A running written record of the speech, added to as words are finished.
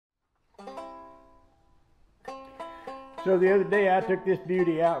So the other day I took this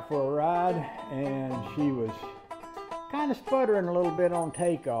beauty out for a ride, and she was kind of sputtering a little bit on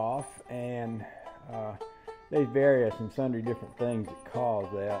takeoff, and there's various and sundry different things that cause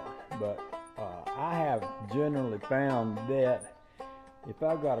that, but I have generally found that if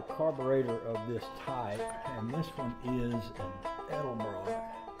I've got a carburetor of this type, and this one is an Edelbrock,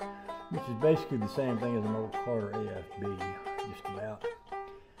 which is basically the same thing as an old Carter AFB, just about.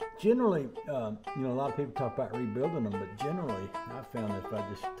 Generally, you know, a lot of people talk about rebuilding them, but generally, I've found that if I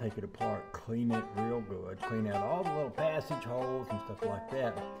just take it apart, clean it real good, clean out all the little passage holes and stuff like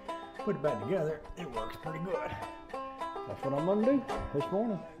that, put it back together, it works pretty good. That's what I'm going to do this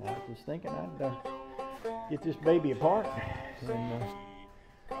morning. I was just thinking I'd get this baby apart and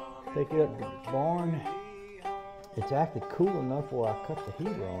take it up to the barn. It's actually cool enough where I cut the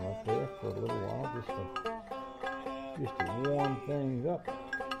heater on up there for a little while just to warm things up.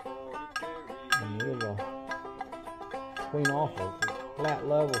 And we'll clean off a flat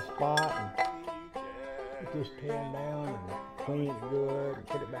level spot and put this pan down and clean it good and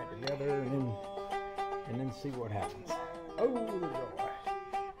put it back together and then see what happens. Oh, the joy.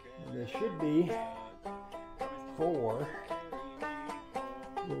 There should be 4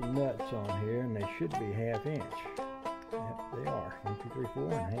 little nuts on here, and they should be 1/2 inch. Yep, they are. 1, 2, 3,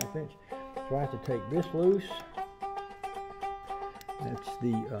 4 and 1/2 inch. So I have to take this loose. That's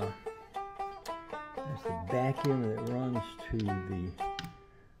the vacuum that runs to the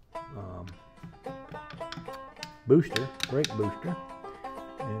booster, brake booster.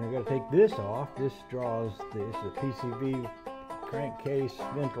 And I got to take this off. This draws this, the PCV crankcase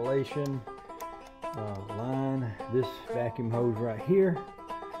ventilation line. This vacuum hose right here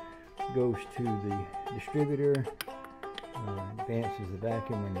goes to the distributor, advances the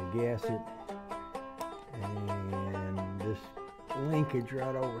vacuum when you gas it, and this linkage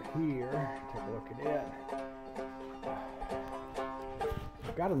right over here, take a look at that.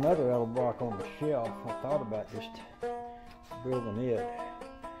 I've got another Edelbrock on the shelf. I thought about just building it,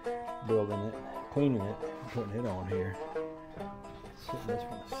 cleaning it, putting it on here. Setting this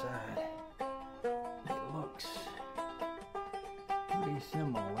one aside. It looks pretty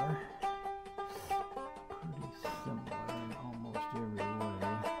similar. In almost every way.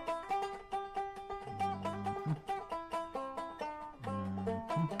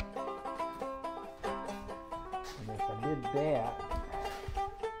 And if I did that,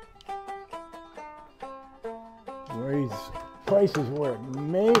 these places where it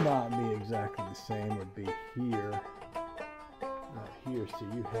may not be exactly the same would be here. Right here, so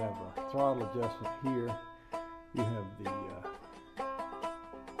you have a throttle adjustment here. You have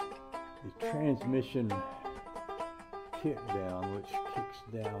the transmission kick down, which kicks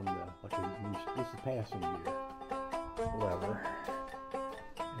down this is passing gear lever,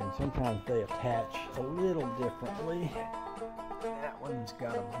 and sometimes they attach a little differently. That one's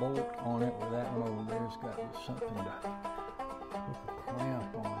got a bolt on it, where that one over there's got something to hook a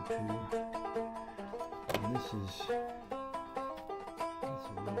clamp onto. And this is a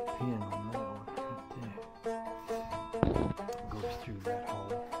little pin on that one right there. Goes through that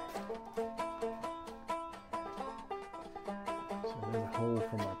hole. So there's a hole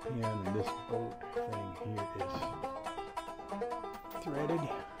for my pin, and this bolt thing here is threaded.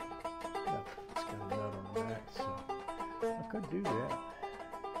 Yep, it's got a nut on the back, so I could do that.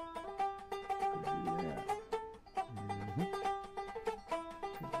 Could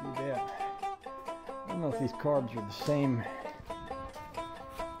do that. I don't know if these carbs are the same,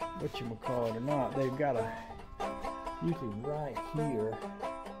 whatchamacallit, or not. They've got usually right here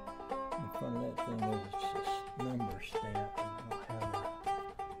in front of that thing, there's a number stamp. I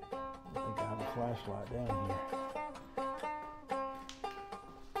don't think I have a flashlight down here.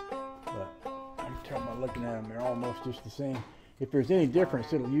 I can tell by looking at them, they're almost just the same. If there's any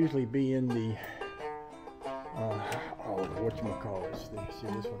difference, it'll usually be in the whatchamacallit. See,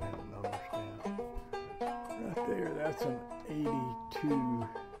 this one has a number stamp. Right there, that's an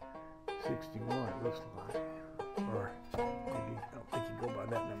 8261, it looks like. Or maybe, I don't think you go by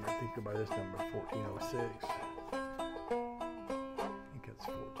that number, I think you go by this number, 1406. I think it's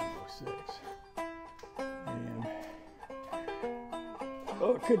 1406. And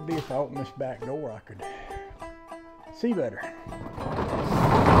well, it could be if I open this back door, I could see better.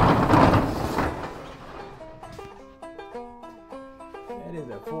 That is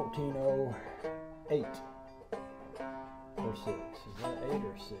a 1408 or 6. Is that 8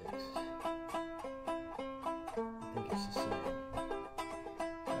 or 6? I think it's the same.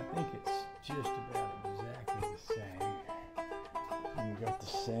 I think it's just about exactly the same. And we got the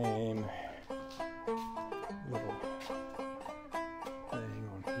same little thing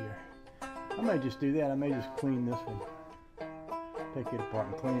on here. I may just do that. I may just clean this one take it apart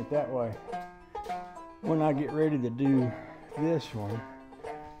and clean it that way. When I get ready to do this one,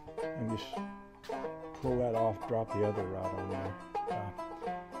 and just pull that off, drop the other rod on there.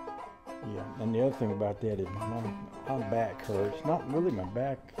 Yeah, and the other thing about that is my back hurts. Not really my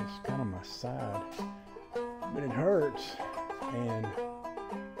back, it's kind of my side. But it hurts, and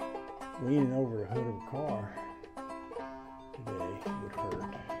leaning over the hood of a car today would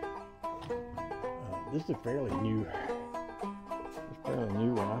hurt. This is a fairly new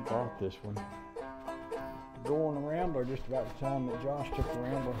one. I bought this one to go on a rambler just about the time that Josh took the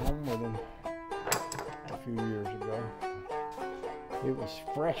rambler home with him a few years ago. It was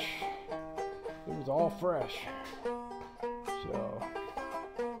fresh. It was all fresh. So,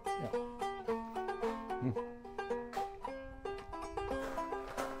 yeah.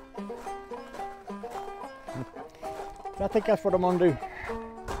 I think that's what I'm gonna do.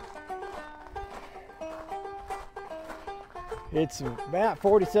 It's about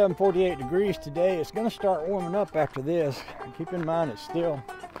 47, 48 degrees today. It's gonna start warming up after this. Keep in mind it's still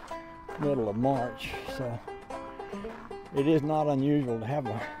middle of March, so it is not unusual to have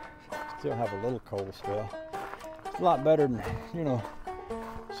still have a little cold spell. It's a lot better than,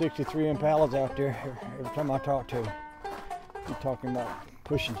 63 Impalas out there. Every time I talk to him, he's talking about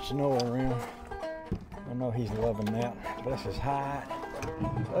pushing snow around. I know he's loving that. This is hot.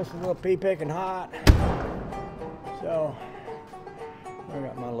 This is a little pea picking hot. So I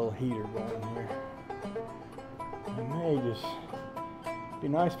got my little heater going here. It may just be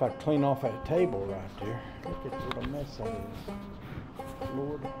nice if I clean off that table right there. Look at the little mess of this.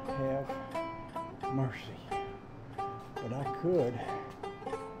 Lord have mercy. But I could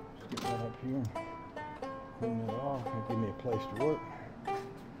just get that up here and clean it off and give me a place to work.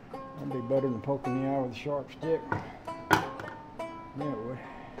 That'd be better than poking the eye with a sharp stick. Yeah, it would.